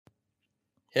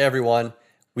Hey everyone,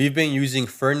 we've been using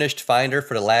Furnished Finder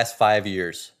for the last 5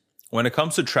 years. When it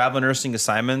comes to travel nursing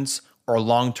assignments or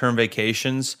long-term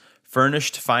vacations,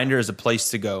 Furnished Finder is a place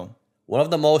to go. One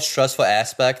of the most stressful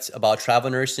aspects about travel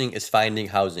nursing is finding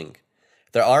housing.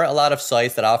 There aren't a lot of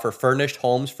sites that offer furnished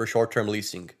homes for short-term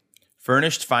leasing.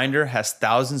 Furnished Finder has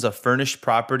thousands of furnished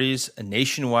properties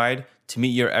nationwide to meet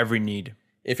your every need.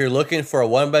 If you're looking for a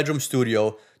 1-bedroom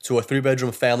studio to a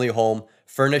 3-bedroom family home,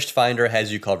 Furnished Finder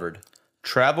has you covered.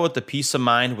 Travel with the peace of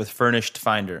mind with Furnished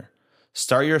Finder.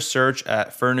 Start your search at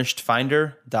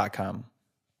furnishedfinder.com.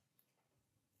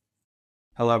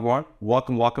 Hello, everyone.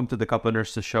 Welcome to the Couple of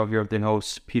Nurses Show. Here with the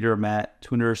hosts, Peter and Matt,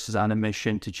 two nurses on a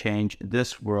mission to change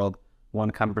this world,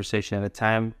 one conversation at a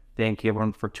time. Thank you,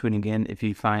 everyone, for tuning in. If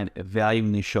you find value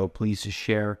in the show, please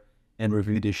share and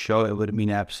review this show. It would mean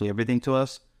absolutely everything to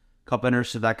us.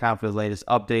 CoupleofNurses.com for the latest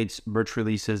updates, merch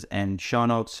releases, and show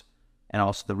notes, and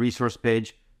also the resource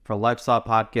page. For lifestyle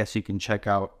podcasts, you can check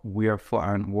out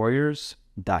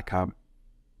wearefootironwarriors.com.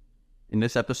 In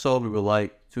this episode, we would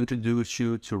like to introduce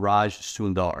you to Raj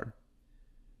Sundar.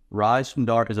 Raj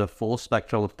Sundar is a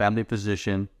full-spectrum family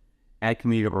physician and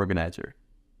community organizer.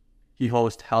 He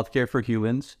hosts Healthcare for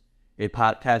Humans, a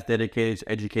podcast dedicated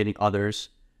to educating others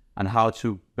on how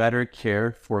to better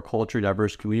care for culturally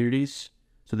diverse communities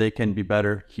so they can be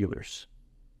better healers.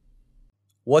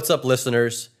 What's up,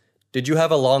 listeners? Did you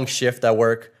have a long shift at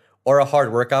work or a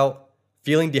hard workout?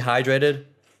 Feeling dehydrated?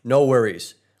 No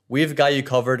worries. We've got you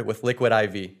covered with Liquid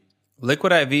IV.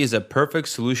 Liquid IV is a perfect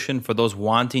solution for those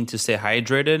wanting to stay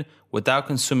hydrated without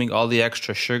consuming all the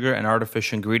extra sugar and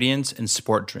artificial ingredients in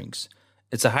sport drinks.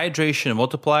 It's a hydration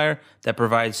multiplier that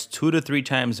provides 2 to 3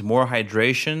 times more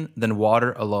hydration than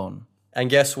water alone. And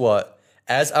guess what?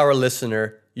 As our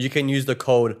listener, you can use the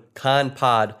code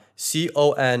CONPOD,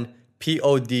 CONPOD,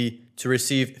 to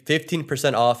receive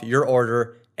 15% off your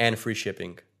order and free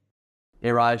shipping.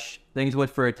 Hey, Raj. Thanks so much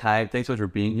for your time. Thanks so much for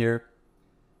being here.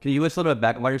 Can you list a little bit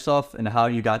back about yourself and how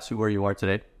you got to where you are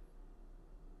today?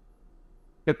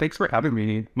 Yeah, thanks for having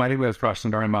me. My name is Raj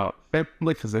Sundar. I'm a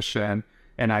family physician,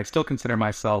 and I still consider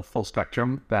myself full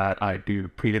spectrum, that I do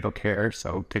prenatal care,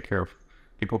 so take care of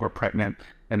people who are pregnant,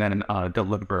 and then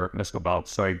deliver as well.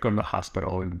 So I go to the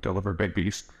hospital and deliver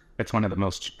babies. It's one of the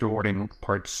most rewarding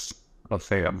parts, let's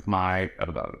say, of my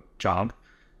job.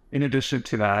 In addition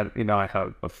to that, I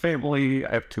have a family.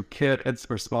 I have 2 kids,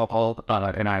 we're small,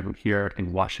 and I'm here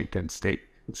in Washington State,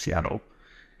 in Seattle.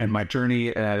 And my journey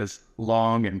is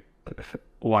long and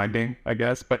winding, I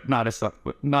guess, but not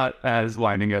as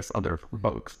winding as other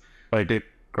folks. But I did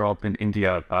grow up in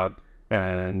India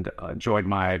and joined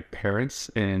my parents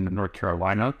in North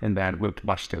Carolina, and then moved to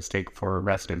Washington State for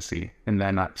residency, and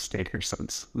then I've stayed here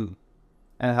since.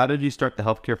 And how did you start the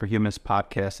Healthcare for Humans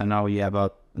podcast? I know you have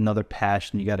another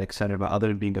passion you got excited about other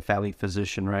than being a family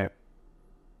physician, right?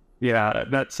 Yeah,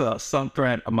 that's some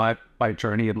thread of my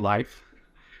journey in life.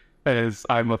 Is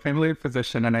I'm a family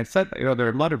physician, and I said, there are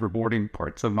a lot of rewarding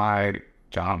parts of my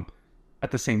job. At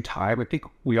the same time, I think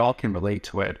we all can relate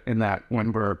to it in that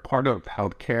when we're part of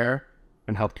healthcare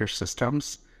and healthcare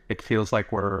systems, it feels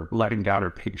like we're letting down our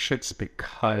patients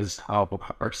because how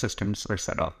our systems are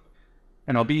set up.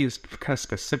 And I'll be kind of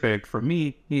specific. For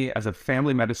me, as a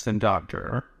family medicine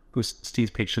doctor who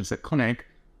sees patients at clinic,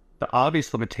 the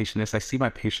obvious limitation is I see my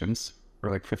patients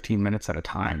for like 15 minutes at a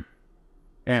time.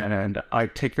 And I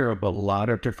take care of a lot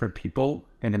of different people,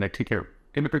 and then I take care of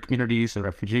immigrant communities and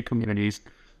refugee communities.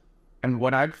 And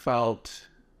what I felt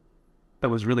that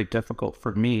was really difficult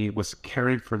for me was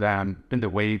caring for them in the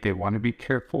way they want to be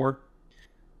cared for,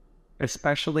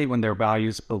 especially when their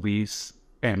values, beliefs,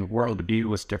 and worldview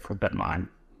was different than mine,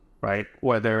 right?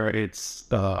 Whether it's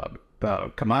the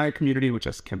Khmer community, which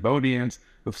is Cambodians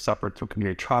who've suffered through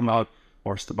community trauma,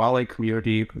 or Somali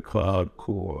community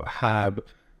who have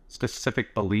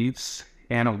specific beliefs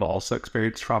and have also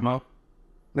experienced trauma.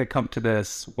 They come to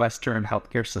this Western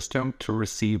healthcare system to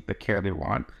receive the care they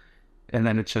want, and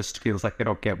then it just feels like they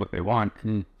don't get what they want.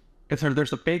 And so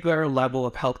there's a bigger level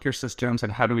of healthcare systems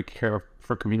and how do we care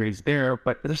for communities there,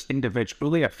 but just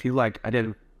individually, I feel like I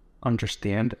didn't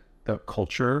understand the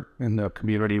culture and the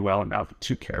community well enough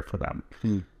to care for them.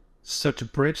 So to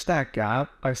bridge that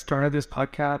gap, I started this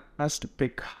podcast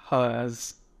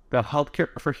because the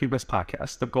Healthcare for Humans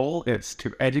podcast, the goal is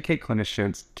to educate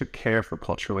clinicians to care for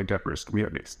culturally diverse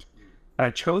communities.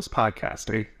 I chose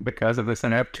podcasting because of this,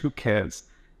 and I have 2 kids,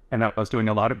 and I was doing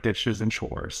a lot of dishes and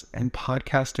chores, and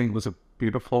podcasting was a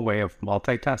beautiful way of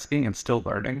multitasking and still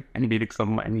learning and meeting some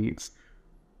of my needs.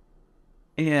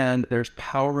 And there's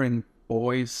power in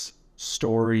voice,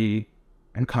 story,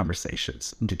 and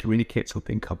conversations, and to communicate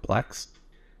something complex,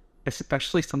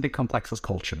 especially something complex as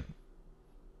culture.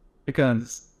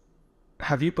 Because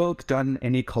have you both done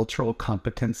any cultural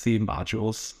competency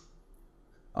modules?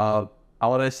 I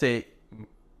want to say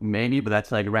maybe, but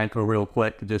that's like ran through real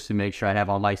quick just to make sure I have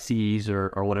all my C's or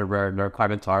whatever the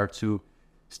requirements are to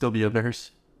still be a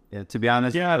nurse. Yeah, to be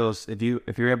honest, those if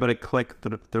you're able to click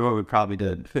through it, we probably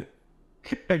did.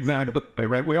 Exactly,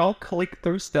 right? We all click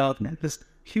through stuff, and this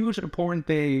huge important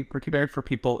thing, particularly for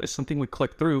people, is something we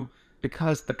click through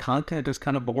because the content is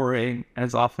kind of boring and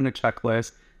it's often a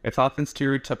checklist. It's often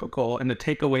stereotypical, and the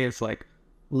takeaway is like,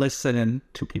 listen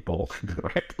to people,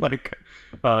 right? Like,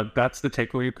 that's the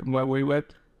takeaway you come away with.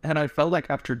 And I felt like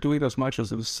after doing those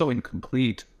modules, it was so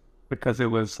incomplete because it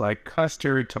was like kind of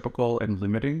stereotypical and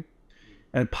limiting.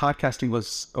 And podcasting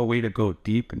was a way to go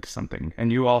deep into something.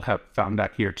 And you all have found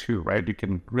that here too, right? You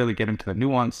can really get into the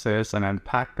nuances and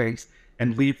unpack things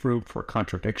and leave room for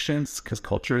contradictions because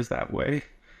culture is that way.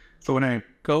 So when I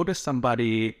go to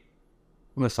somebody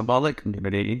in the symbolic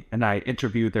community and I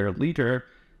interview their leader,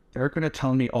 they're going to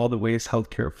tell me all the ways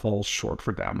healthcare falls short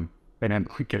for them. And then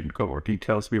we can go over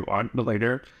details if we want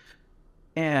later.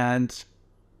 And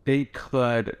they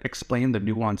could explain the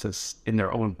nuances in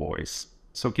their own voice.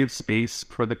 So give space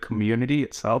for the community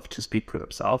itself to speak for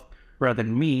themselves, rather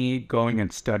than me going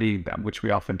and studying them, which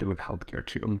we often do with healthcare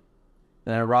too.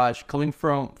 Raj, coming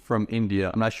from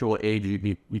India, I'm not sure what age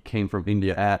you came from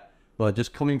India at, but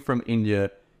just coming from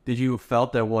India, did you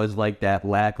felt there was like that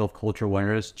lack of cultural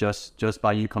awareness just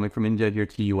by you coming from India here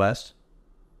to the US?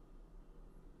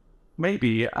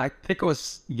 Maybe. I think I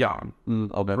was young.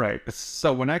 Okay. Right.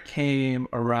 So when I came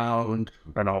around,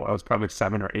 I don't know, I was probably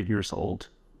 7 or 8 years old.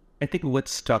 I think what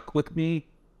stuck with me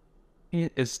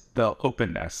is the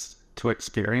openness to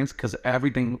experience because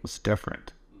everything was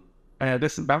different.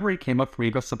 This memory came up for me,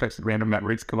 but sometimes random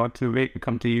memories come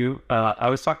to you. I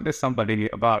was talking to somebody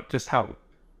about just how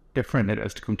different it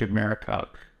is to come to America.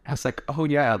 I was like, oh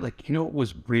yeah, like, you know what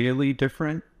was really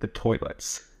different? The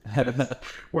toilets.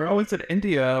 Where I was in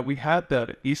India, we had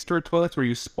the Easter toilets where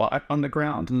you squat on the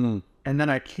ground. And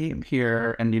then I came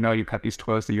here and, you've got these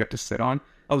toilets that you have to sit on.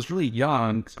 I was really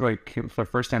young, so I came for the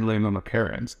first time living with my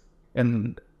parents.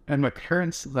 And my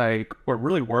parents, like, were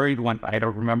really worried one night. I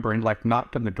remember and, like,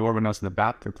 knocked on the door when I was in the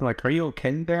bathroom. They're like, are you okay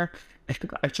in there?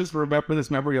 I just remember this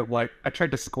memory of, like, I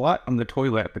tried to squat on the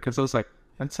toilet because I was like,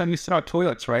 that's how you sit on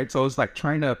toilets, right? So I was, like,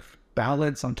 trying to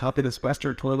balance on top of this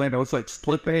Western toilet. I was, like,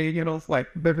 slipping, it's like,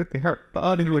 everything hurt.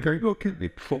 And like, are you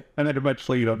okay? And then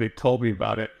eventually, they told me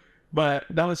about it. But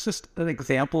that was just an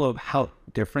example of how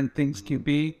different things can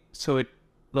be. So it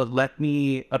allowed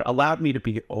me to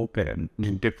be open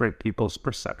to different people's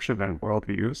perception and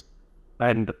worldviews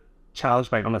and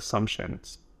challenge my own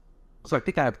assumptions. So I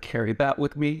think I've carried that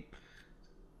with me.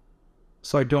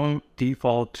 So I don't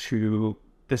default to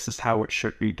this is how it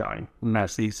should be done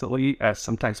as easily as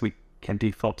sometimes we can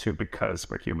default to because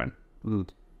we're human.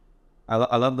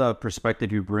 I love the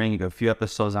perspective you bring. A few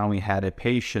episodes on, we had a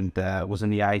patient that was in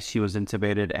the ICU, was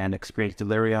intubated and experienced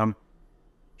delirium.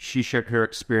 She shared her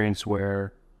experience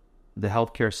where the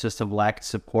healthcare system lacked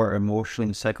support emotionally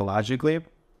and psychologically.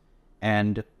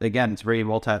 And again, it's very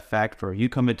multi-factor. You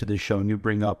come into the show and you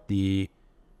bring up the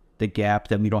gap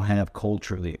that we don't have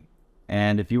culturally.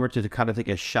 And if you were to kind of take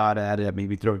a shot at it,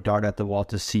 maybe throw a dart at the wall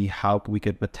to see how we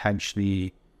could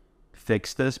potentially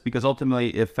fix this, because ultimately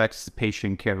it affects the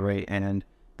patient care rate, and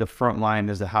the front line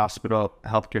is the hospital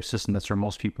healthcare system. That's where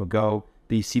most people go.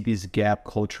 They see this gap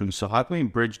culturally. So how can we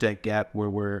bridge that gap where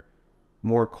we're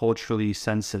more culturally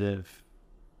sensitive,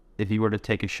 if you were to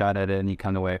take a shot at it any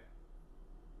kind of way?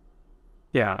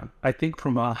 Yeah, I think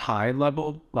from a high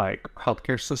level, like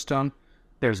healthcare system,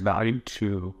 there's value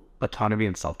to autonomy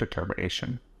and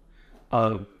self-determination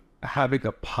of having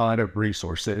a pot of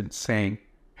resources saying,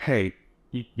 hey,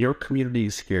 your community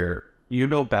is here. You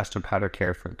know best on how to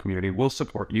care for the community. We'll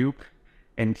support you.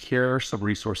 And here are some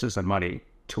resources and money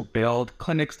to build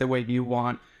clinics the way you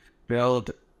want, build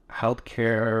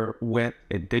healthcare with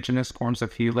indigenous forms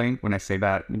of healing. When I say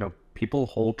that, people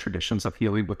hold traditions of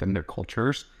healing within their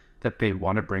cultures that they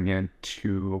want to bring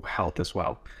into health as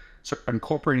well. So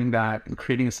incorporating that and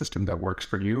creating a system that works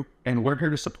for you, and we're here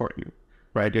to support you,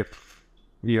 right? If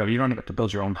you don't have to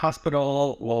build your own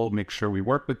hospital, we'll make sure we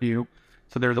work with you.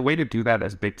 So there's a way to do that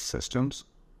as big systems.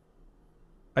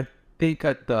 I think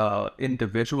at the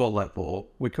individual level,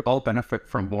 we could all benefit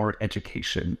from more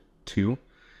education too.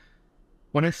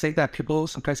 When I say that, people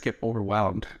sometimes get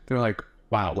overwhelmed. They're like,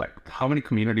 wow, like how many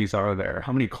communities are there?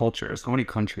 How many cultures? How many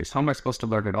countries? How am I supposed to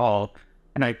learn it all?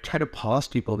 And I try to pause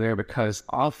people there because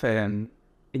often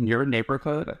in your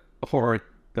neighborhood or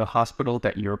the hospital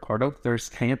that you're a part of, there's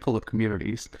a handful of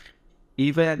communities.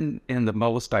 Even in the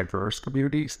most diverse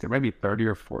communities, there might be 30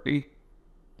 or 40.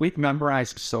 we've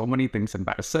memorized so many things in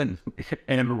medicine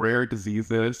and rare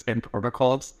diseases and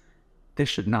protocols. This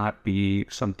should not be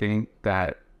something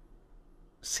that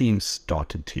seems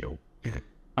daunting to you.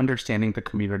 Understanding the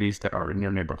communities that are in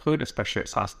your neighborhood, especially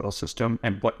its hospital system,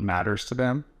 and what matters to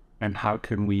them, and how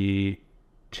can we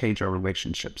change our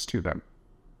relationships to them.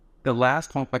 The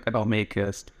last point that I'll make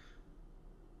is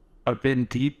I've been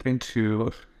deep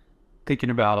into thinking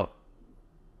about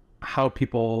how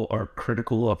people are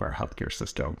critical of our healthcare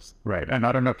systems, right? And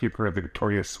I don't know if you've heard of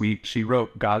Victoria Sweet. She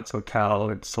wrote God's Hotel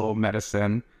and Soul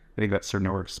Medicine. I think that's Sir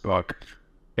North's book.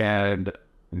 And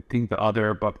I think the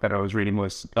other book that I was reading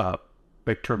was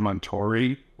Victor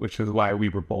Montori, which is Why We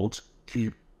Revolt.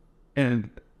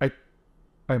 And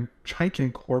I'm trying to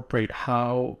incorporate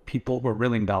how people were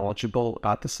really knowledgeable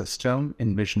about the system and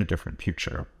envision a different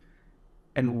future.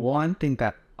 And one thing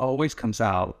that always comes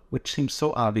out, which seems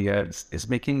so obvious, is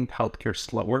making healthcare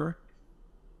slower,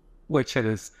 which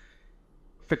is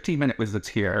 15-minute visits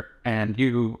here. And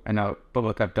you, I know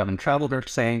both have done in travel, they're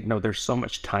saying, no, there's so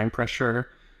much time pressure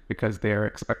because they're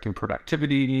expecting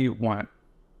productivity, want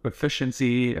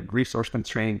efficiency and resource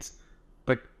constraints,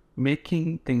 but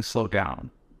making things slow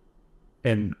down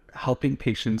and helping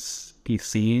patients be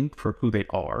seen for who they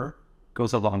are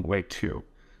goes a long way too.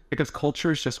 Because culture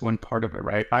is just one part of it,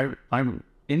 right? I'm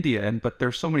Indian, but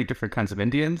there's so many different kinds of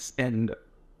Indians, and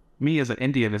me as an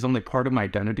Indian is only part of my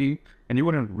identity, and you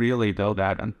wouldn't really know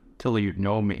that until you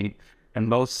know me. And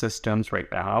most systems right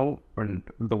now, or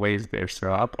the ways they're set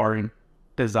up, are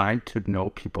designed to know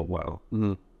people well.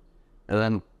 Mm-hmm.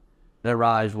 And then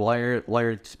Raj, while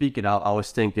you're speaking out, I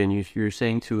was thinking you're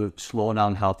saying to slow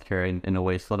down healthcare in a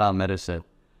way, slow down medicine.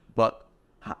 But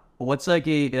what's like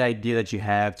an idea that you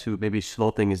have to maybe slow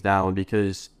things down?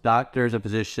 Because doctors and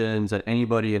physicians and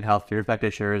anybody in healthcare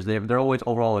practitioners, they're always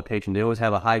overall with patients. They always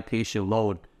have a high patient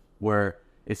load where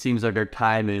it seems like their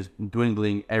time is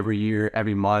dwindling every year,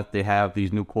 every month. They have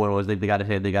these new quotas they got to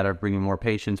hit. They got to bring in more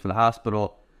patients for the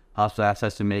hospital. Hospital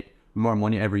has to make more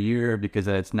money every year because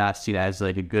it's not seen as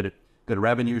like a good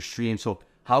revenue stream. So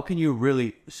how can you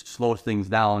really slow things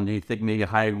down? Do you think maybe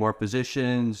hiring more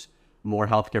physicians, more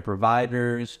healthcare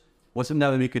providers? What's something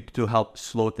that we could do to help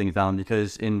slow things down?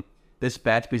 Because in this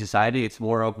fast-paced society, it's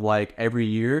more of like every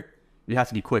year you have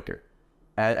to be quicker.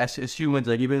 As humans,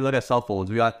 like even look at cell phones,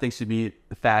 we want things to be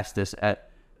the fastest.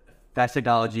 At fast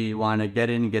technology, you want to get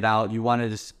in, get out. You want to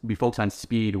just be focused on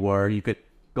speed, where you could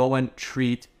go and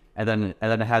treat and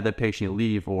then have the patient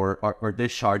leave or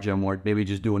discharge them, or maybe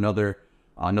just do another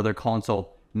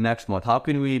consult next month. How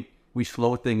can we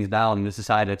slow things down in a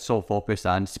society that's so focused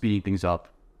on speeding things up?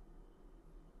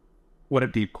 What a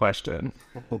deep question,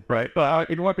 right?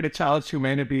 You want me to challenge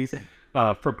humanity's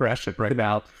progression right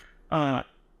now.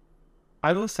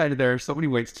 I will say there are so many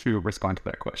ways to respond to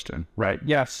that question, right?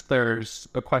 Yes, there's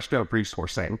a question of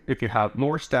resourcing. If you have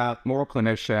more staff, more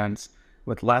clinicians,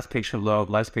 with less patient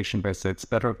load, less patient visits,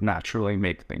 that'll naturally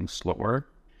make things slower.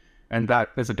 And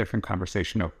that is a different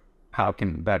conversation of how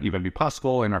can that even be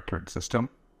possible in our current system.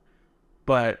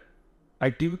 But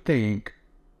I do think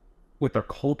with our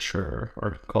culture,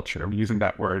 I'm using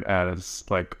that word as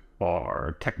like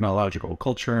our technological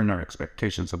culture and our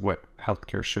expectations of what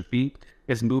healthcare should be,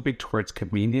 is moving towards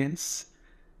convenience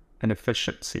and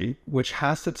efficiency, which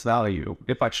has its value.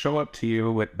 If I show up to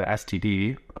you with the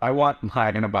STD, I want my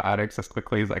antibiotics as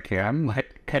quickly as I can,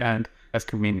 and as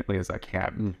conveniently as I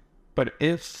can. But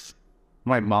if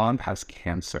my mom has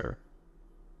cancer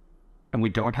and we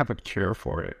don't have a cure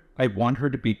for it, I want her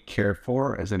to be cared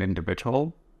for as an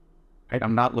individual. Right?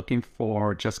 I'm not looking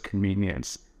for just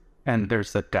convenience. And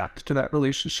there's a depth to that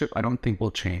relationship I don't think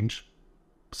will change.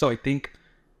 So I think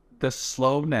the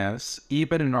slowness,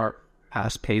 even in our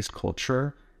fast-paced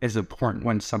culture, is important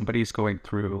when somebody's going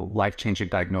through life-changing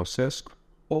diagnosis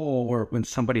or when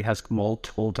somebody has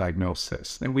multiple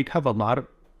diagnoses. And we have a lot of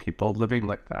people living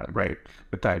like that, right?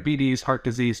 With diabetes, heart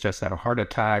disease, just had a heart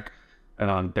attack.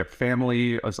 Their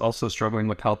family is also struggling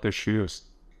with health issues.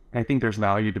 I think there's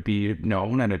value to be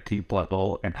known at a deep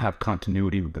level and have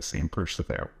continuity with the same person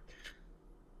there.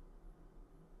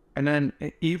 And then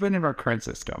even in our current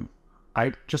system,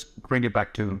 I just bring it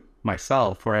back to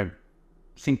myself where I've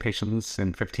seen patients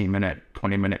in 15-minute,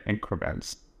 20-minute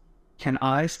increments. Can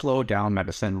I slow down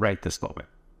medicine right this moment?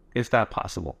 Is that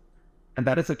possible? And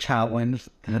that is a challenge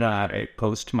that I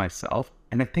pose to myself,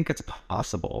 and I think it's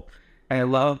possible.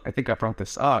 And I think I brought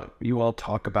this up. You all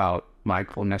talk about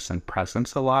mindfulness and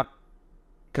presence a lot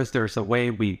because there's a way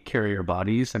we carry our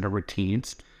bodies and our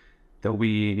routines that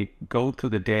we go through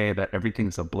the day that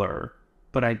everything's a blur.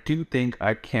 But I do think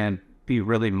I can be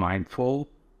really mindful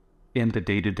in the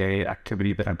day-to-day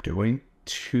activity that I'm doing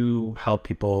to help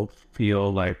people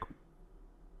feel like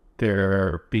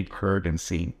they're being heard and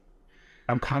seen.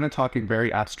 I'm kind of talking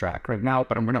very abstract right now,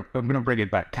 but I'm gonna bring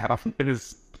it back down. It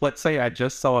is, let's say I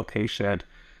just saw a patient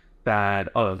that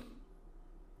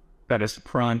is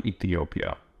from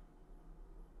Ethiopia.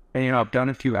 And I've done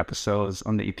a few episodes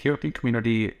on the Ethiopian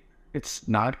community. It's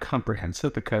not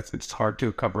comprehensive because it's hard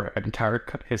to cover entire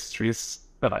country's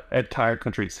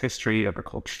history of the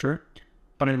culture.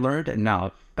 But I learned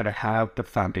enough that I have the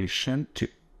foundation to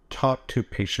talk to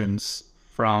patients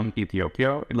from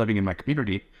Ethiopia living in my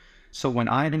community. So when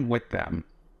I'm with them,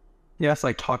 yes,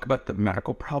 I talk about the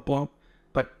medical problem,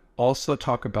 but also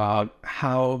talk about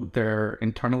how they're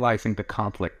internalizing the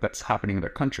conflict that's happening in their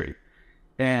country.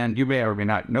 And you may or may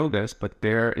not know this, but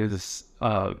there's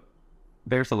a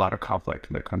lot of conflict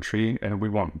in the country, and we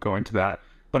won't go into that.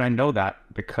 But I know that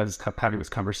because of having this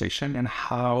conversation and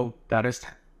how that is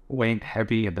weighing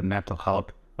heavy in the mental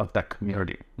health of that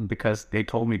community, because they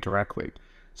told me directly.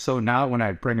 So now when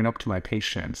I bring it up to my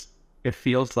patients, it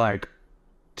feels like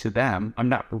to them, I'm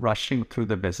not rushing through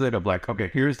the visit of like,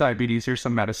 okay, here's diabetes, here's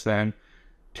some medicine,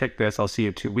 take this, I'll see you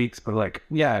in 2 weeks. But like,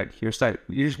 yeah, here's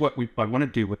what I want to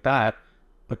do with that.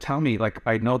 But tell me, like,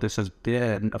 I know this has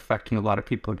been affecting a lot of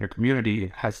people in your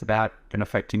community. Has that been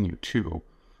affecting you too?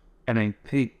 And I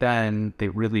think then they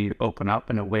really open up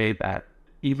in a way that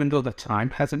even though the time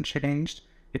hasn't changed,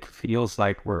 it feels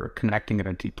like we're connecting at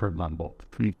a deeper level.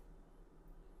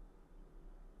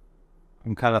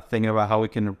 I'm kind of thinking about how we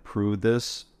can improve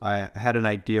this. I had an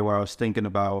idea where I was thinking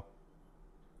about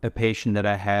a patient that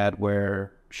I had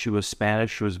where she was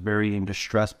Spanish. She was very in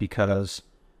distress because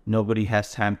nobody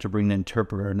has time to bring the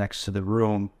interpreter next to the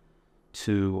room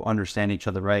to understand each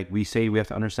other, right? We say we have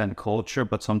to understand the culture,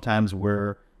 but sometimes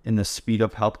we're in the speed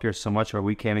of healthcare so much where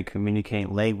we can't even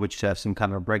communicate language to have some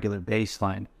kind of regular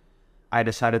baseline. I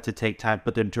decided to take time,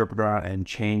 put the interpreter on, and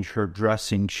change her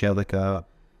dressing. She had like a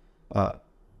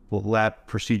lab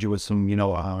procedure with some,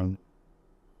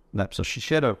 lab. So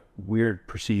she had a weird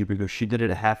procedure because she did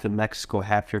it half in Mexico,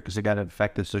 half here because it got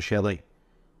infected. So she had like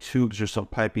tubes or some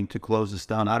piping to close this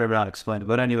down. I don't know how to explain it,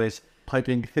 but anyways,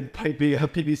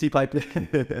 PVC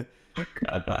piping.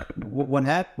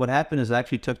 What happened is I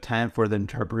actually took time for the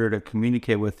interpreter to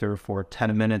communicate with her for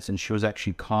 10 minutes, and she was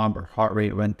actually calm. Her heart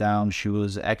rate went down. She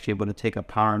was actually able to take a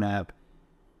power nap.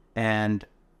 And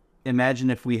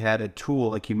imagine if we had a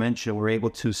tool, like you mentioned, we're able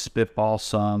to spitball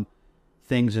some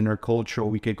things in her culture,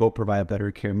 we could go provide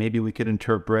better care. Maybe we could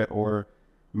interpret or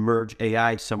merge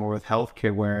AI somewhere with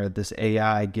healthcare, where this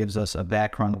AI gives us a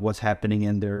background of what's happening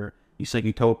in their, you said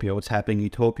Utopia, what's happening in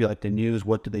Utopia, like the news,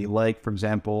 what do they like? For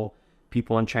example,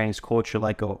 people in Chinese culture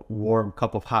like a warm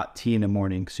cup of hot tea in the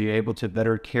morning. So you're able to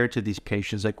better care to these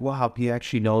patients. Like, wow, he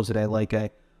actually knows that I like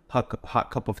a hot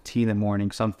cup of tea in the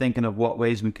morning. So I'm thinking of what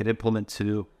ways we could implement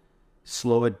to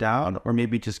slow it down, or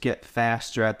maybe just get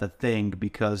faster at the thing,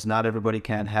 because not everybody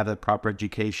can have the proper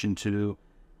education to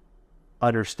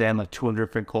understand like 200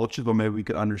 different cultures, but maybe we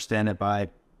could understand it by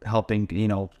helping,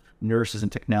 nurses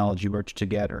and technology work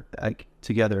together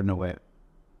in a way.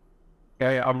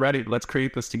 Yeah, I'm ready. Let's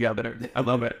create this together. I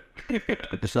love it.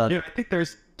 I think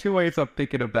there's two ways of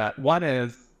thinking of that. One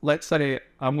is, let's say,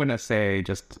 I'm going to say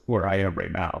just where I am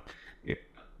right now.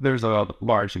 There's a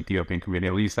large Ethiopian community.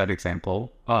 I'll use that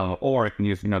example. Or I can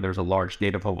use, there's a large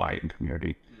Native Hawaiian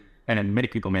community. And then many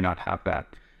people may not have that.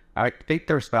 I think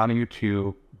there's value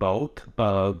to both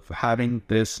of having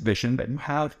this vision that you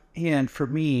have. And for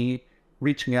me,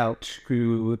 reaching out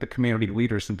to the community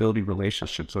leaders and building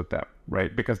relationships with them,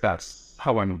 right? Because that's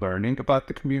how I'm learning about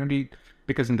the community.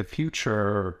 Because in the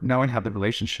future, now I have the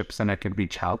relationships and I can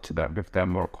reach out to them if they have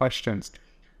more questions.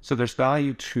 So there's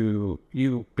value to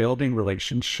you building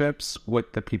relationships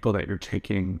with the people that you're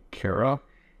taking care of.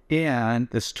 And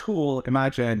this tool,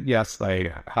 imagine, yes,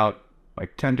 like how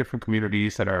 10 different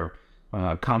communities that are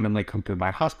commonly come to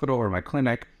my hospital or my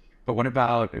clinic. But what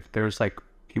about if there's like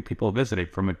few people visiting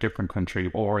from a different country,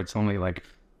 or it's only like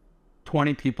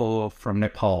 20 people from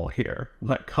Nepal here?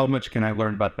 Like, how much can I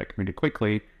learn about that community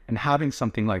quickly? And having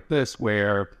something like this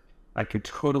where I could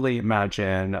totally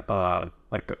imagine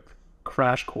like a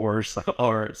crash course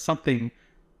or something,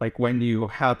 like when you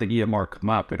have the EMR come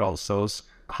up, it also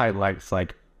highlights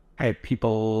like, hey,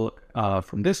 people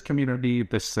from this community,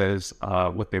 this is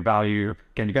what they value.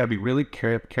 Again, you got to be really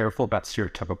careful about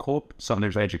stereotypical. So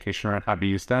there's education around how to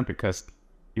use them, because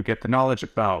you get the knowledge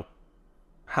about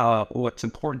what's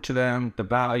important to them, the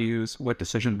values, what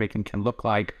decision making can look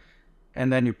like.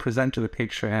 And then you present to the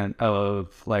patient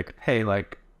of like, hey,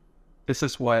 like, this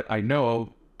is what I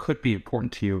know could be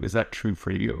important to you. Is that true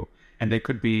for you? And they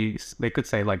could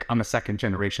say like, I'm a second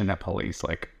generation Nepalese,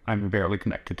 like I'm barely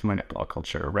connected to my Nepal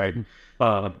culture, right?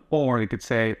 Or they could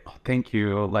say, oh, thank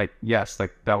you, like, yes,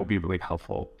 like that would be really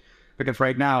helpful. Because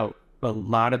right now, a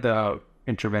lot of the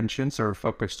interventions are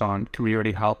focused on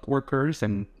community health workers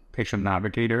and patient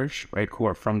navigators, right, who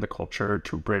are from the culture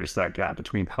to bridge that gap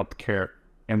between healthcare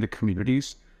and the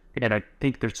communities. And I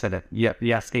think there's a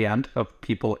yes and of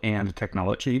people and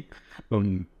technology,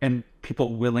 and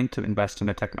people willing to invest in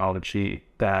a technology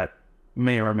that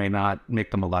may or may not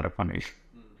make them a lot of money.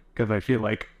 Because I feel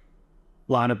like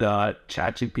a lot of the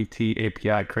ChatGPT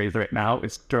API craze right now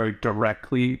is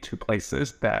directly to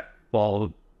places that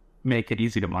will make it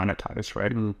easy to monetize,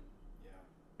 right?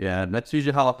 Yeah, that's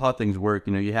usually how things work.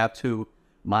 You know, you have to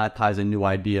monetize a new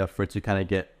idea for it to kind of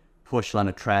get pushed on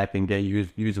a track and get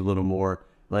used a little more.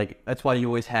 Like, that's why you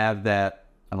always have that,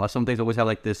 unless some things always have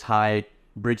like this high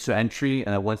bridge to entry,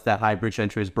 and once that high bridge to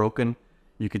entry is broken,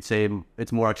 you could say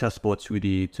it's more accessible to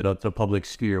the public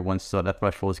sphere once that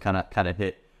threshold is kind of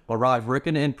hit. But Raj,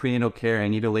 working in prenatal care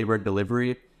and either labor and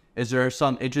delivery, is there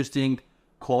some interesting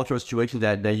cultural situations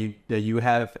that you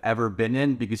have ever been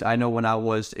in? Because I know when I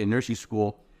was in nursing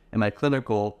school, in my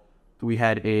clinical, we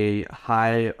had a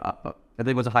high, I think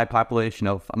it was a high population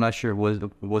of, I'm not sure if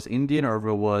it was Indian or if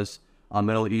it was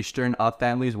Middle Eastern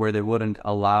families, where they wouldn't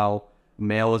allow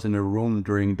males in the room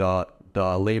during the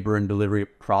labor and delivery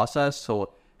process.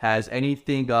 So has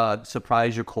anything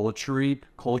surprised you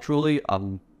culturally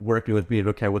working with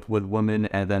prenatal care with women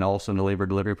and then also in the labor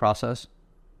delivery process?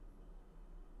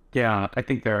 Yeah, I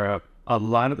think there are a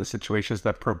lot of the situations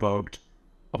that provoked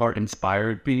or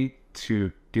inspired me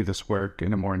to do this work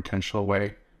in a more intentional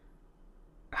way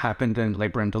happened in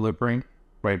labor and delivery,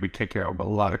 right? We take care of a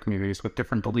lot of communities with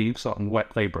different beliefs on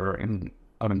what labor and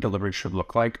delivery should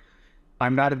look like.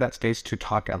 I'm not in that space to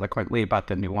talk eloquently about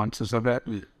the nuances of it,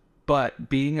 but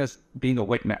being a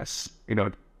witness, you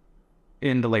know,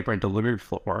 in the labor and delivery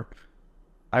floor,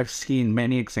 I've seen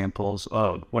many examples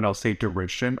of what I'll say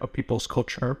derision of people's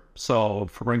culture. So,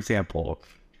 for example,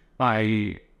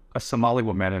 a Somali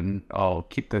woman, and I'll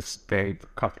keep this vague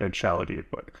confidentiality,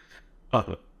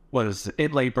 but was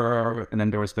in labor, and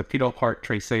then there was the fetal heart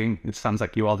tracing. It sounds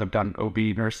like you all have done OB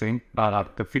nursing.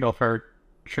 The fetal heart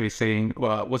tracing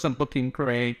wasn't looking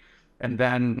great, and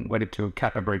then went into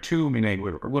category 2, meaning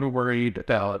we were a little worried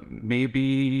that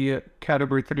maybe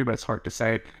category 3, but it's hard to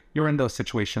say. You're in those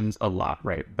situations a lot,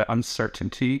 right? The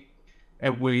uncertainty.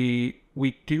 And we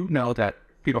do know that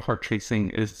fetal heart tracing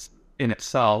is in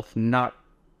itself not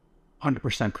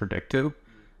 100% predictive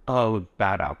of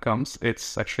bad outcomes.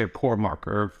 It's actually a poor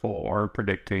marker for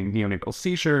predicting neonatal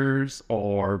seizures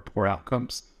or poor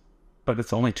outcomes. But it's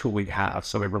the only tool we have,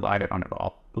 so we relied on it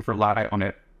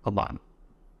a lot.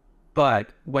 But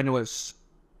when it was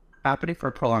happening for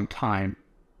a prolonged time,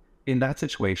 in that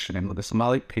situation, and the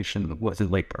Somali patient was in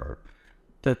labor,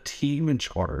 the team in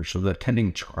charge, or the attending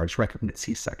in charge, recommended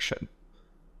C-section.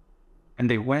 And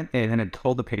they went in and had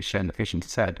told the patient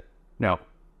said, no.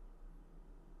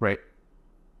 Right?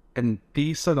 And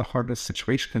these are the hardest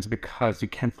situations because you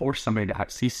can't force somebody to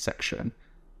have C-section.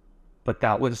 But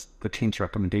that was the team's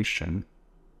recommendation.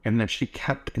 And then she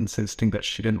kept insisting that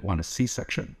she didn't want a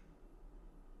C-section.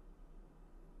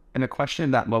 And the question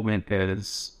in that moment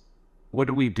is, what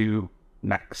do we do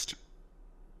next?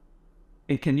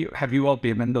 And have you all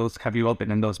been in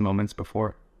those moments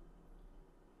before?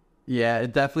 Yeah,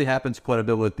 it definitely happens quite a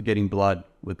bit with getting blood,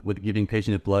 with giving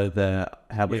patients blood that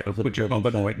have with your own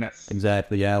witness.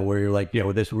 Exactly, yeah, where you're like, yeah,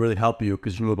 well, this will really help you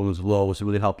because your hemoglobin is low. This will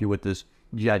really help you with this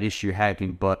GI issue you're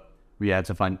having, but we had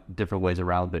to find different ways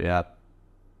around it. Yeah.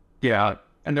 Yeah,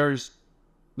 and there's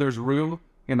room,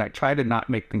 and I try to not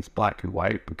make things black and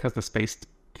white because the space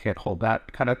can't hold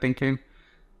that kind of thinking.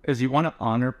 Is you want to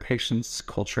honor patients'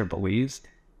 culture and beliefs,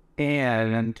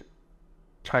 and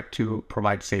try to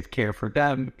provide safe care for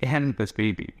them and this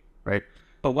baby, right?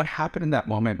 But what happened in that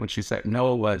moment when she said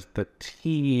no was the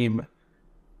team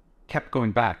kept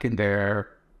going back in there,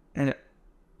 and it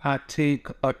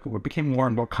became more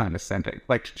and more condescending.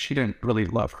 Like, she didn't really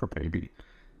love her baby,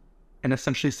 and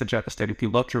essentially suggested if you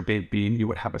loved your baby, you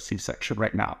would have a C-section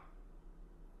right now.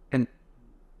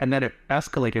 And then it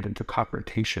escalated into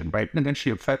confrontation, right? And then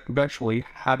she eventually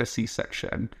had a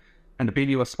C-section, and the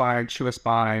baby was fine, she was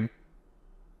fine,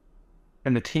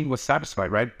 and the team was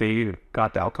satisfied, right? They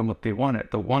got the outcome what they wanted.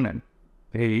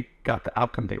 They got the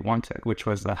outcome they wanted, which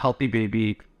was a healthy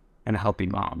baby and a healthy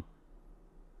mom.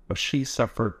 But she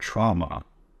suffered trauma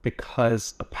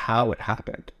because of how it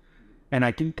happened. And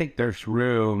I do think there's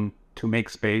room to make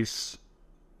space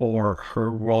for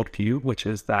her worldview, which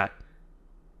is that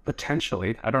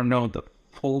potentially, I don't know the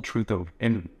full truth of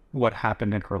in what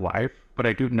happened in her life, but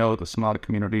I do know the Somali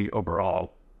community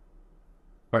overall,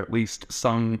 or at least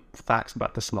some facts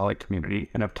about the Somali community,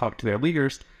 and I've talked to their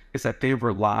leaders, is that they've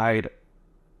relied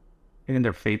in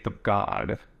their faith of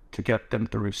God to get them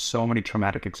through so many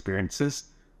traumatic experiences,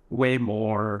 way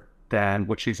more than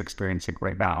what she's experiencing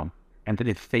right now. And that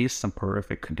they face some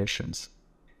horrific conditions.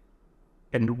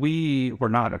 And we were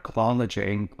not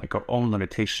acknowledging like our own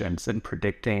limitations in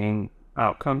predicting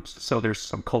outcomes. So there's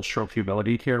some cultural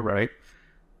humility here, right?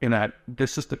 In that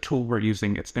this is the tool we're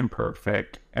using, it's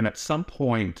imperfect. And at some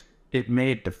point, it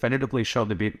may definitively show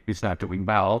the baby's not doing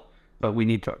well, but we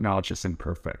need to acknowledge this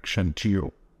imperfection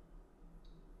too.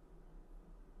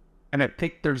 And I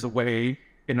think there's a way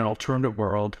in an alternative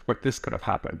world where this could have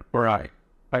happened, where I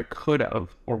could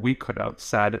have, or we could have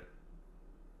said,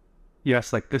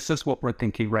 yes, like this is what we're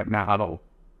thinking right now.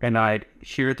 And I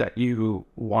hear that you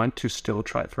want to still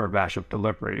try for a vaginal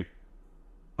delivery,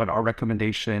 but our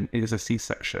recommendation is a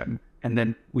C-section. And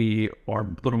then we are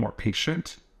a little more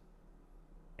patient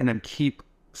and then keep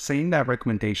saying that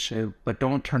recommendation, but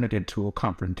don't turn it into a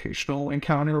confrontational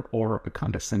encounter or a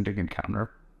condescending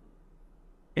encounter.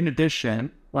 In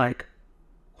addition, like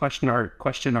question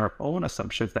our own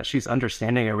assumptions that she's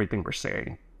understanding everything we're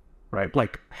saying, right?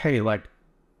 Like, hey, like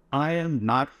I am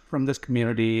not from this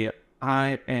community.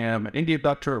 I am an Indian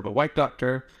doctor or a white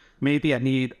doctor. Maybe I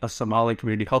need a Somali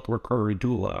community health worker or a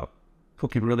doula who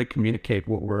can really communicate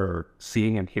what we're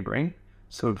seeing and hearing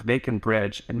so they can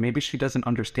bridge. And maybe she doesn't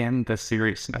understand the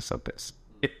seriousness of this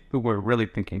if we're really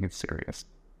thinking it's serious.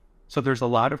 So there's a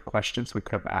lot of questions we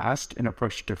could have asked and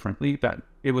approached differently that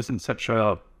it wasn't such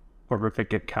a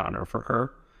horrific encounter for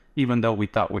her, even though we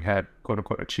thought we had, quote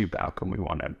unquote, achieved the outcome we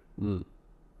wanted.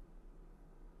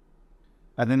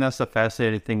 I think that's the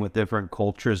fascinating thing with different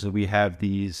cultures, that we have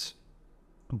these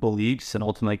beliefs and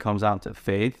ultimately comes down to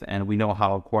faith. And we know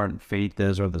how important faith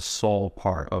is, or the soul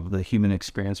part of the human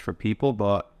experience for people.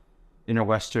 But in our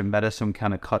Western medicine,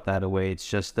 kind of cut that away. It's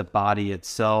just the body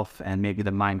itself and maybe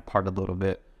the mind part a little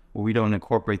bit. Where we don't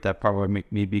incorporate that part where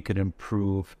maybe could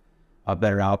improve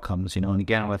better outcomes, you know. And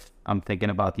again, I'm thinking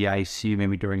about the ICU,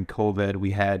 maybe during COVID,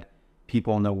 we had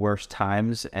people in the worst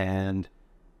times and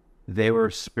they were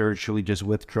spiritually just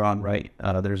withdrawn, right?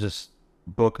 There's this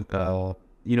book,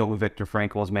 you know, with Viktor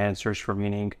Frankl's Man's Search for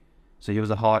Meaning. So he was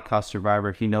a Holocaust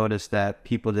survivor. He noticed that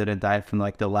people didn't die from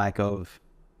like the lack of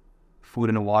food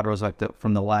and water, it was like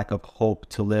from the lack of hope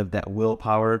to live, that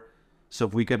willpower. So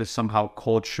if we could somehow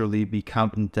culturally be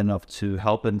competent enough to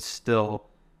help instill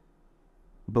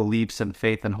beliefs and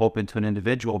faith and hope into an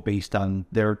individual based on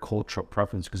their cultural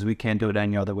preference, because we can't do it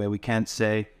any other way. We can't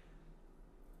say,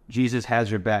 Jesus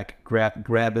has your back,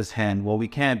 grab his hand. Well, we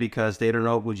can't, because they don't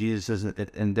know who Jesus is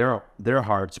in their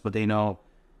hearts, but they know,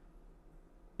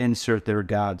 insert their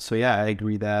God. So yeah, I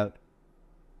agree that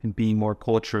being more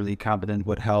culturally competent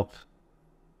would help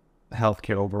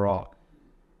healthcare overall.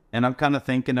 And I'm kind of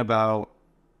thinking about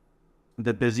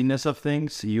the busyness of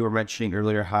things. You were mentioning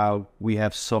earlier how we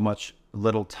have so much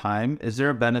little time. Is there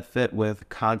a benefit with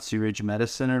concierge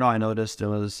medicine at all? I noticed there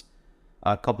was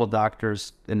a couple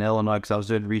doctors in Illinois, because I was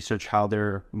doing research, how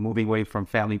they're moving away from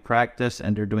family practice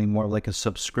and they're doing more like a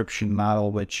subscription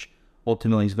model, which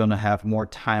ultimately is going to have more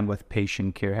time with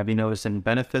patient care. Have you noticed any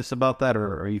benefits about that,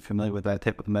 or are you familiar with that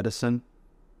type of medicine?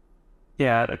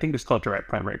 Yeah, I think it's called direct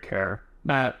primary care.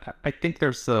 Matt, I think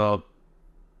there's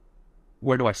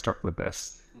where do I start with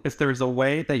this? Is there's a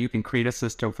way that you can create a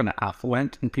system for the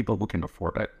affluent and people who can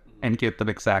afford it and give them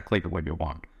exactly the way you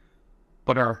want.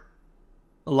 But a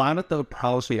lot of the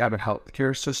problems we have in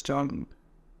healthcare system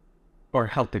or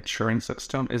health insurance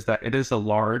system is that it is a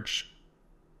large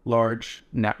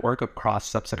network of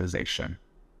cross-subsidization,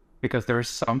 because there are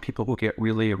some people who get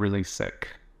really, really sick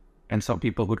and some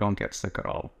people who don't get sick at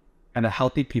all. And the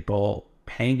healthy people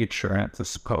paying insurance is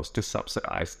supposed to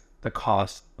subsidize the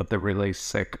cost of the really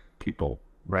sick people,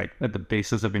 right? At the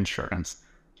basis of insurance.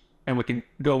 And we can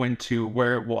go into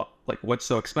what's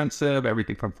so expensive,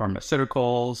 everything from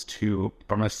pharmaceuticals to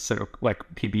like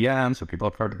PBMs, so people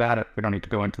have heard of that. We don't need to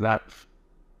go into that.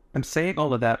 I'm saying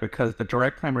all of that because the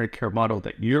direct primary care model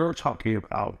that you're talking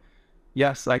about,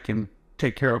 yes, I can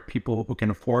take care of people who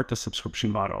can afford the subscription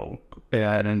model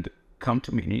and come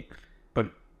to me,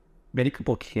 but many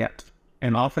people can't.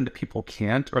 And often the people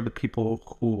can't are the people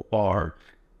who are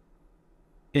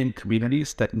in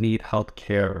communities that need health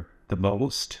care the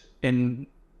most in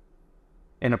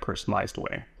a personalized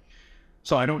way.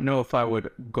 So I don't know if I would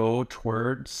go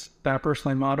towards that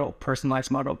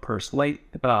personalized model personally,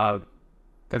 because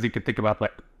you could think about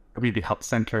like community health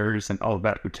centers and all of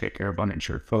that who take care of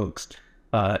uninsured folks.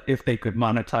 If they could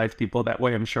monetize people that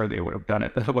way, I'm sure they would have done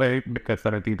it that way, because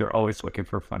I think they're always looking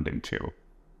for funding too.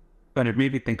 But it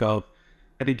made me think of,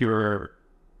 I think you're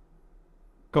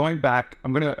going back,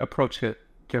 I'm going to approach it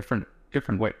different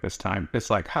way this time. It's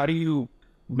like, how do you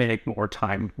make more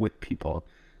time with people?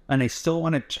 And I still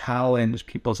want to challenge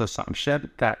people's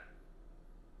assumption that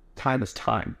time is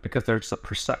time, because there's a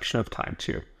perception of time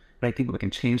too. And I think we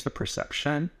can change the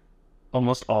perception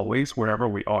almost always wherever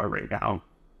we are right now,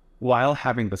 while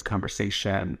having this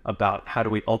conversation about how do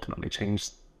we ultimately change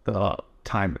the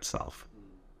time itself,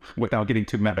 without getting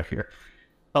too meta here.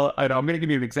 I'm going to give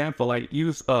you an example. I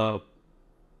use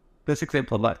this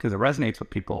example a lot because it resonates with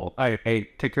people. I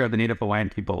take care of the Native Hawaiian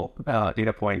people,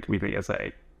 Native Hawaiian community, as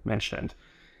I mentioned.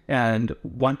 And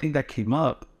one thing that came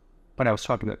up when I was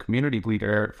talking to a community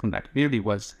leader from that community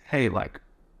was, hey, like,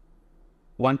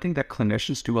 one thing that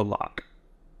clinicians do a lot,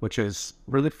 which is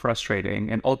really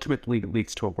frustrating and ultimately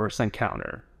leads to a worse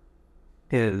encounter,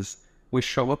 is we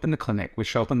show up in the clinic, we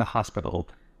show up in the hospital,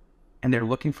 and they're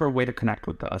looking for a way to connect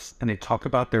with us, and they talk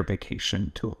about their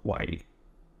vacation to Hawaii.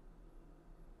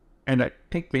 And I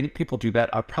think many people do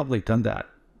that. I've probably done that.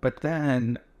 But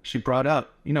then she brought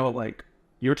up, like,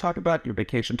 you're talking about your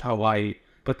vacation to Hawaii,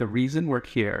 but the reason we're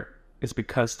here is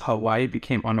because Hawaii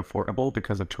became unaffordable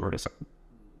because of tourism.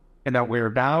 And that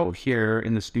we're now here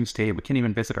in this new state, we can't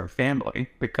even visit our family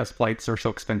because flights are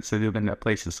so expensive and that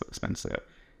place is so expensive.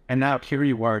 And now here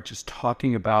you are just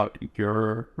talking about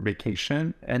your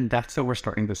vacation, and that's how we're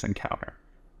starting this encounter.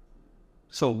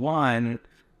 So one,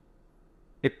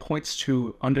 it points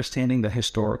to understanding the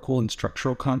historical and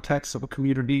structural context of a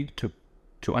community to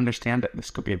understand that this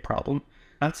could be a problem.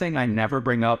 Not saying I never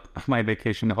bring up my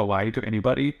vacation to Hawaii to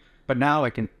anybody, but now I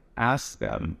can ask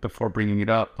them before bringing it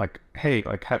up, like, hey,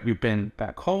 like, have you been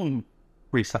back home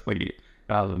recently?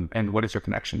 And what is your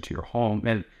connection to your home?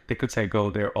 And they could say, go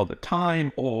there all the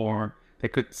time, or they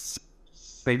could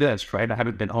say this, right? I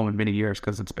haven't been home in many years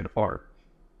because it's been hard.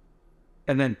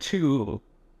 And then two,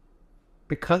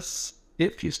 because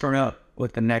if you start out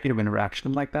with a negative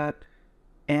interaction like that,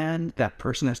 and that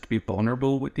person has to be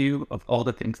vulnerable with you of all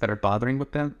the things that are bothering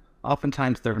with them,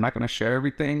 oftentimes they're not going to share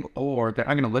everything, or they're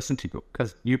not going to listen to you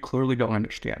because you clearly don't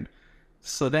understand.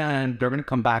 So then they're going to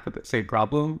come back with the same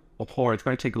problem, or it's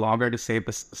going to take longer to save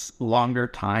this longer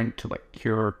time to like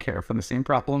cure or care from the same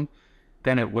problem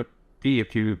than it would be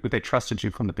if they trusted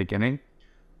you from the beginning.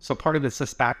 So part of this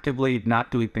is actively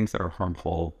not doing things that are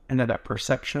harmful, and then that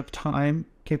perception of time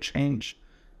can change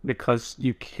because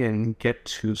you can get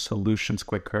to solutions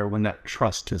quicker when that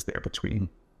trust is there between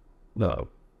the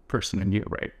person and you,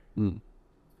 right?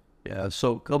 Yeah.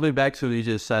 So coming back to what you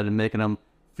just said and making them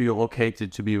feel okay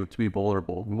to be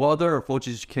vulnerable. What other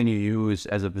approaches can you use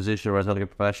as a physician or as a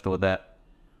professional that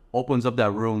opens up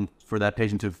that room for that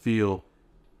patient to feel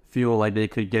like they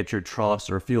could get your trust,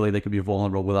 or feel like they could be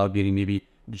vulnerable without getting maybe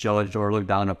judged or looked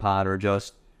down upon, or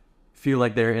just feel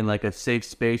like they're in like a safe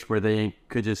space where they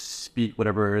could just speak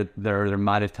whatever their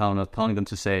mind is telling them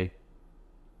to say?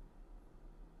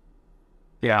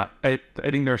 Yeah, I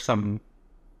think there's some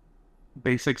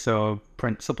basics of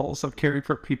principles of caring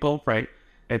for people, right?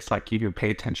 It's like you pay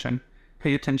attention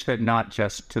not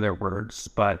just to their words,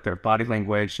 but their body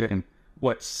language and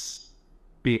what's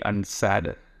being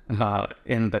unsaid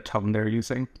in the tone they're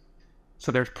using.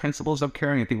 So there's principles of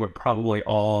caring I think we're probably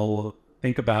all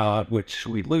think about, which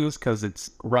we lose because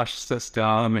it's rush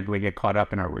system and we get caught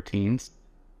up in our routines.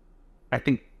 I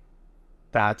think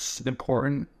that's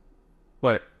important.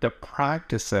 But the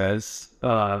practices,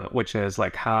 which is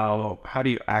like how do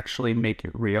you actually make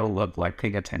it real of like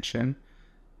paying attention,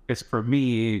 is for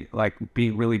me like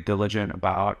being really diligent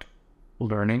about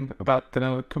learning about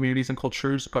the communities and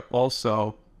cultures, but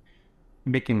also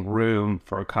making room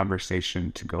for a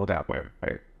conversation to go that way,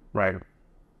 right?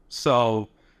 So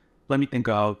let me think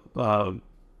of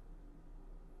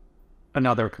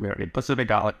another community,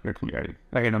 Pacific Islander community.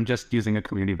 Again, I'm just using a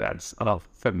community that's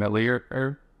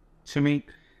familiar to me.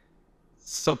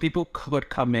 So people could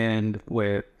come in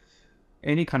with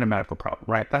any kind of medical problem,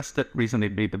 right? That's the reason they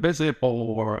made the visit,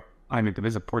 or I made the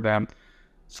visit for them.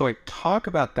 So I talk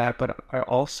about that, but I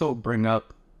also bring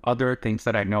up other things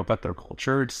that I know about their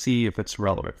culture to see if it's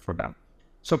relevant for them.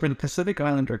 So for the Pacific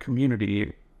Islander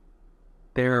community,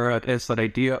 there is that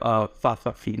idea of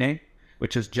fa'afafine,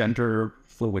 which is gender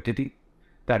fluidity,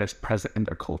 that is present in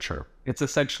their culture. It's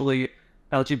essentially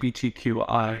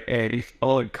LGBTQIA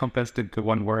all encompassed into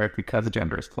one word because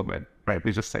gender is fluid, right?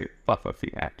 We just say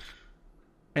fa'afafine.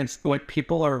 And so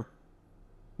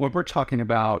when we're talking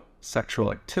about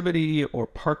sexual activity or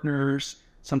partners,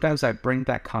 sometimes I bring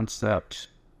that concept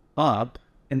up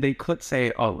and they could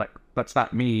say, oh, like, that's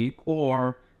not me,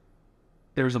 or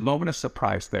there's a moment of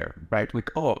surprise there, right?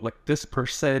 Like, oh, like this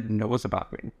person knows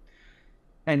about me.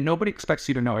 And nobody expects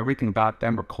you to know everything about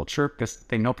them or culture because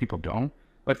they know people don't.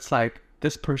 But it's like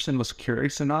this person was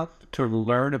curious enough to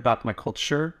learn about my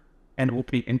culture and will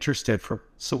be interested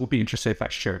if I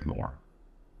shared more.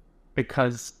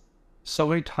 Because so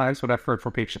many times what I've heard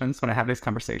from patients when I have these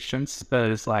conversations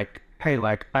is like, hey,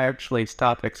 like I actually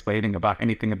stopped explaining about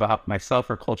anything about myself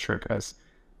or culture because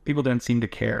people didn't seem to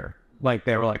care. Like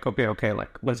they were like, okay, like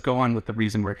let's go on with the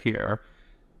reason we're here.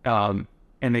 And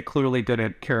they clearly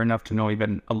didn't care enough to know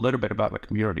even a little bit about the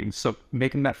community. So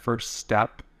making that first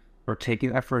step or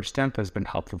taking that first step has been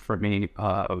helpful for me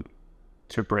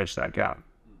to bridge that gap.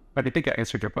 But I think I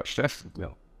answered your question.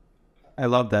 Well, I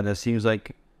love that. It seems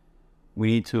like we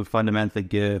need to fundamentally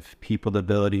give people the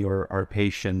ability or our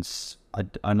patients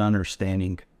an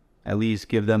understanding. At least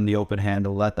give them the open hand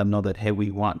to let them know that, hey, we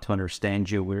want to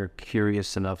understand you. We're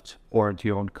curious enough to pour into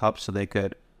your own cup so they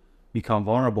could become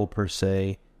vulnerable per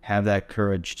se, have that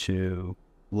courage to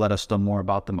let us know more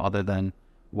about them other than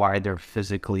why they're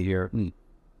physically here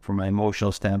from an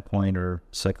emotional standpoint or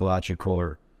psychological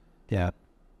or, yeah.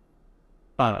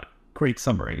 Great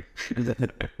summary.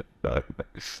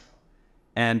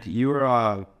 And you're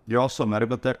also a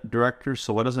medical director.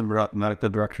 So what does a medical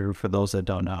director do for those that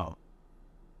don't know?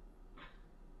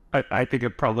 I think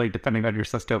it probably, depending on your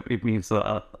system, it means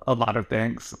a lot of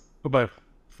things. But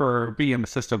for being in the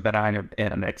system that I am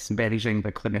in, it's managing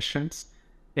the clinicians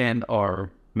in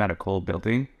our medical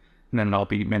building. And then I'll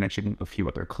be managing a few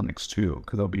other clinics too,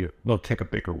 because they'll take a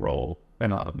bigger role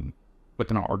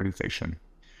within our organization.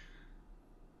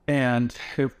 And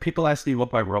if people ask me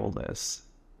what my role is,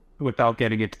 without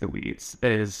getting into the weeds,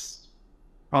 is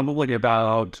probably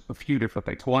about a few different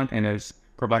things. One is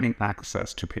providing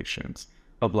access to patients.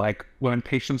 Of like when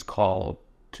patients call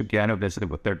to get a visit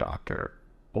with their doctor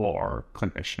or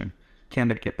clinician, can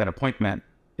they get that appointment?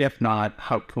 If not,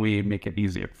 how can we make it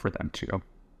easier for them to?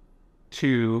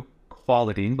 Two,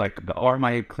 quality, like are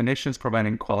my clinicians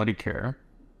providing quality care?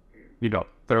 You know,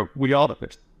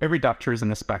 every doctor is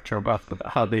in a spectrum about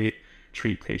how they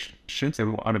treat patients, and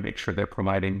we want to make sure they're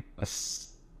providing a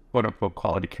quote unquote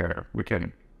quality care. We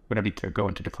don't need to go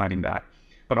into defining that,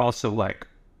 but also like,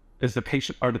 are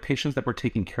the patients that we're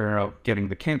taking care of getting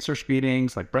the cancer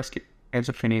screenings, like breast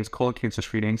cancer screenings, colon cancer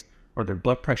screenings, or their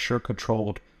blood pressure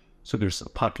controlled? So there's a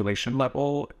population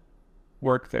level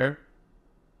work there.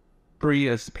 Three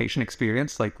is patient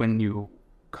experience. Like when you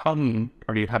come,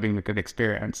 are you having a good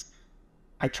experience?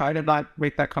 I try to not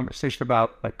make that conversation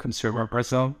about like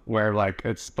consumerism, where like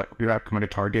it's like you have to come to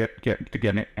Target to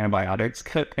get antibiotics,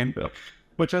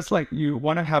 but just like you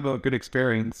want to have a good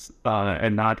experience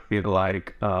and not feel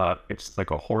like it's like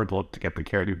a horrible to get the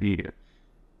care you need.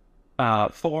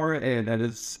 Four, and that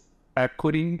is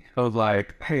equity of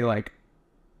like, hey, like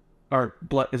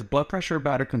is blood pressure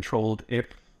better controlled if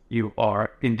you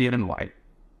are Indian and white,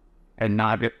 and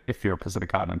not if you're a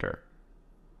Pacific Islander?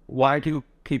 Why do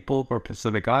people who are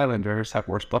Pacific Islanders have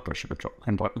worse blood pressure control,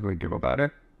 and what do we do about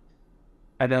it?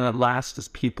 And then the last is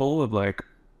people of like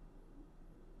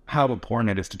how important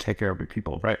it is to take care of your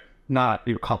people, right? Not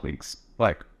your colleagues,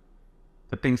 like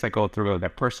the things that go through their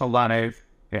personal life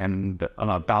and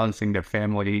balancing their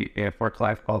family and work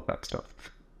life, all that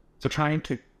stuff. So trying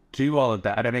to do all of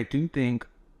that, and I do think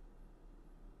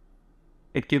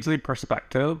it gives me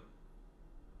perspective.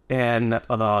 And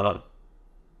how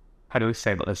do we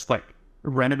say this? Like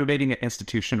renovating an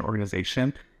institution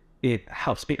organization, it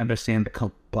helps me understand the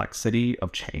complexity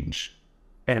of change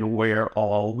and where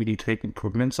all we need to make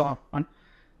improvements on,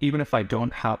 even if I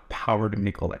don't have power to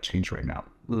make all that change right now.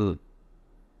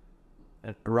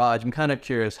 Raj, I'm kind of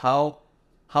curious, how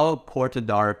important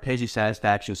are patient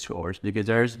satisfaction scores? Because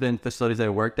there's been facilities that I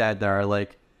worked at that are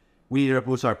like, we need to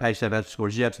boost our patient satisfaction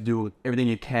scores. You have to do everything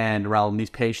you can around these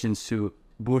patients to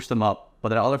boost them up. But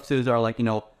then other facilities are like,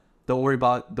 don't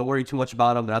worry too much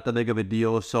about them. They're not that big of a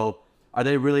deal. So are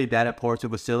they really that important to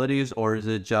facilities, or is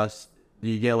it just, do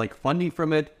you get like funding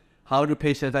from it? How do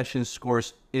patient satisfaction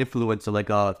scores influence like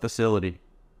a facility?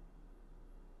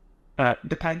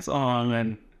 Depends on,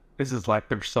 and this is like,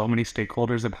 there's so many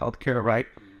stakeholders in healthcare, right?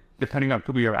 Depending on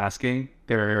who you're asking,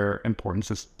 their importance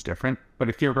is different. But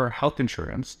if you're health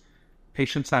insurance,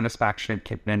 patient satisfaction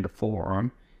can then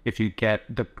form if you get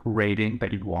the rating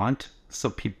that you want. So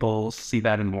people see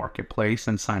that in the marketplace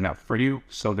and sign up for you.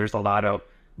 So there's a lot of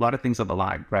things on the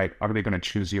line, right? Are they going to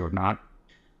choose you or not?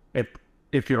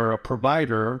 If you're a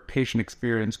provider, patient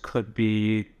experience could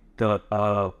be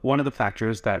the one of the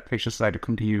factors that patients decide to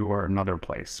come to you or another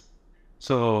place.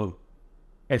 So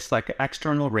it's like an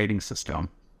external rating system,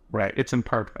 right? It's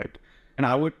imperfect. And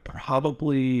I would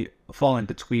probably fall in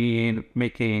between,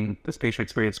 making this patient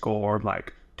experience score,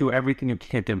 like do everything you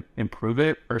can to improve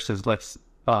it versus let's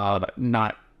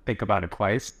not think about it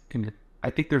twice. And I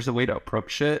think there's a way to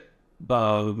approach it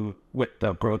with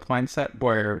the growth mindset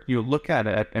where you look at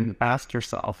it and ask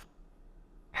yourself,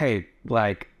 hey,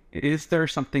 like, is there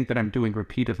something that I'm doing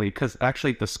repeatedly? Because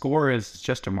actually the score is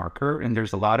just a marker and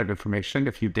there's a lot of information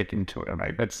if you dig into it,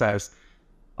 right? That says,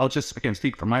 I'll just, again,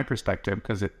 speak from my perspective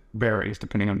because it varies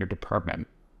depending on your department.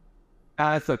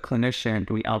 As a clinician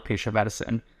doing outpatient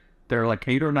medicine, there are like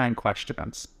 8 or 9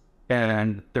 questions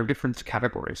and there are different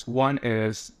categories. One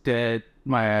is, did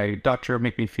my doctor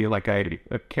make me feel like I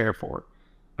care for?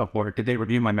 Or did they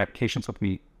review my medications with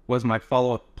me? Was my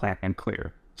follow-up plan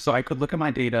clear? So I could look at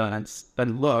my data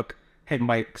and look, hey,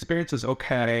 my experience is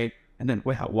okay. And then,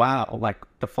 wow, like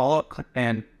the follow-up,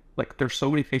 and like there's so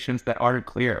many patients that aren't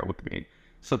clear with me.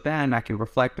 So then I can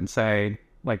reflect and say,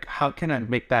 like, how can I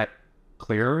make that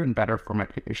clearer and better for my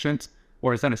patients?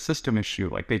 Or is that a system issue?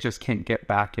 Like they just can't get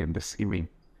back in to see me.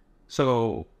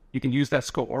 So you can use that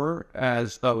score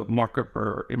as a marker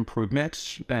for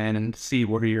improvement and see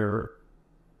where you're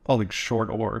falling short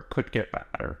or could get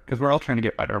better. Because we're all trying to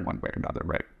get better one way or another,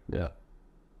 right? Yeah.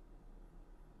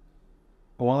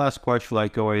 One last question I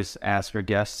like always ask your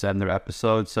guests in their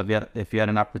episodes. So if you had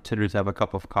an opportunity to have a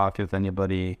cup of coffee with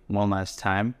anybody one last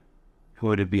time, who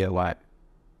would it be and why?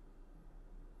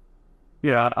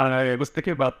 Yeah, I was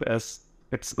thinking about this.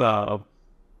 It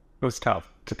was tough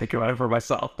to think about it for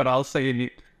myself, but I'll say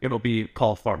it'll be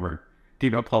Paul Farmer. Do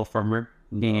you know Paul Farmer?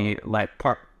 He led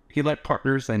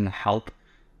Partners in Health,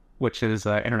 which is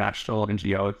an international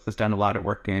NGO. Has done a lot of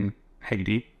work in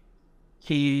Haiti.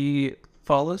 He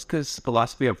follows his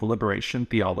philosophy of liberation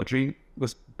theology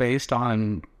was based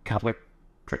on Catholic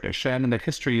tradition, and the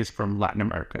history is from Latin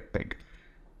America, I think.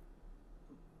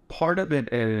 Part of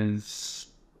it is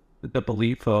the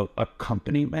belief of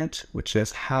accompaniment, which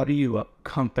is how do you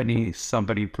accompany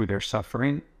somebody through their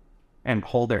suffering and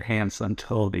hold their hands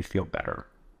until they feel better.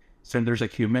 So there's a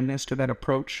humanness to that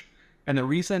approach. And the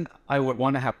reason I would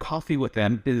want to have coffee with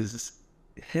him is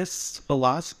his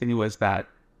philosophy was that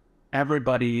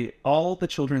everybody, all the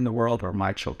children in the world are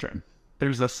my children.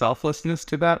 There's a selflessness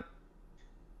to that.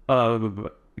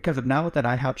 Because now that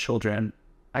I have children,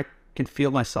 I can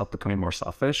feel myself becoming more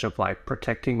selfish of like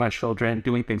protecting my children,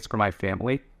 doing things for my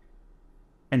family.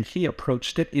 And he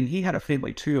approached it, and he had a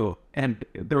family too. And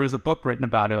there was a book written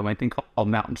about him, I think called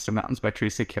Mountains to Mountains by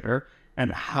Tracy Kidder,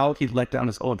 and how he let down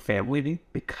his own family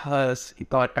because he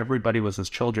thought everybody was his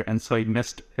children. And so he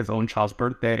missed his own child's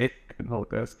birthday and all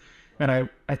this. And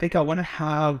I think I want to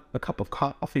have a cup of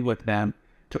coffee with them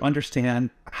to understand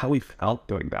how he felt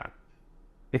doing that.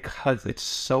 Because it's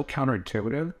so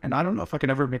counterintuitive. And I don't know if I can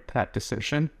ever make that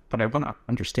decision, but I want to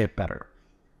understand better.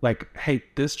 Like, hey,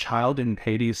 this child in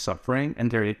Haiti is suffering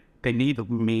and they need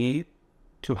me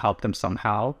to help them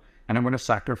somehow. And I'm going to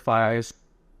sacrifice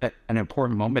an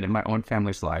important moment in my own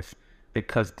family's life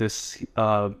because this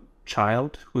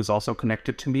child who is also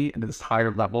connected to me at this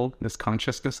higher level, this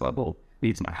consciousness level,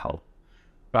 needs my help.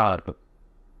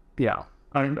 Yeah,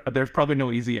 there's probably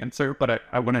no easy answer, but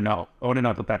I want to know. I want to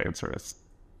know what that answer is.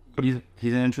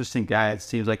 He's an interesting guy. It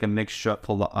seems like a mixture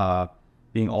of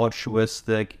being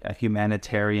altruistic, a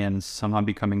humanitarian, somehow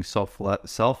becoming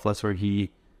selfless, where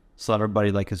he saw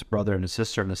everybody like his brother and his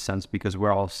sister in a sense, because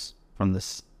we're all from the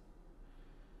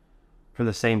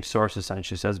same source,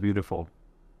 essentially. So that's beautiful.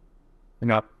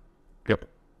 Yep.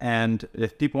 And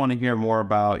if people want to hear more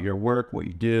about your work, what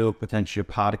you do, potentially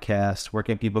your podcast, where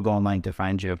can people go online to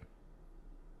find you?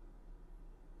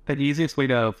 The easiest way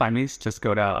to find me is just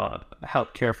go to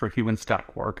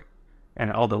healthcareforhumans.org,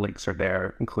 and all the links are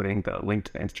there, including the link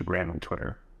to Instagram and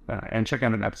Twitter. And check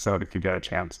out an episode if you get a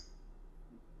chance.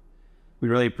 We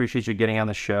really appreciate you getting on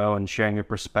the show and sharing your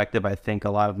perspective. I think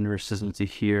a lot of nurses need to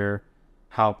hear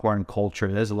how important culture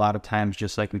is. A lot of times,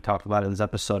 just like we talked about in this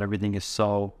episode, everything is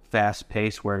so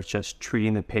fast-paced where it's just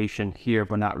treating the patient here,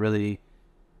 but not really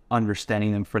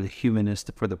understanding them for the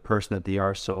humanist, for the person that they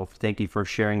are. So thank you for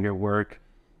sharing your work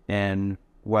in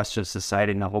Western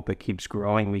society, and I hope it keeps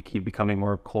growing. We keep becoming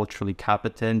more culturally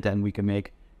competent, and we can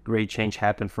make great change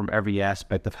happen from every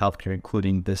aspect of healthcare,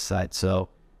 including this side. So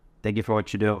thank you for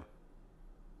what you do.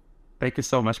 Thank you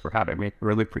so much for having me.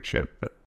 Really appreciate it.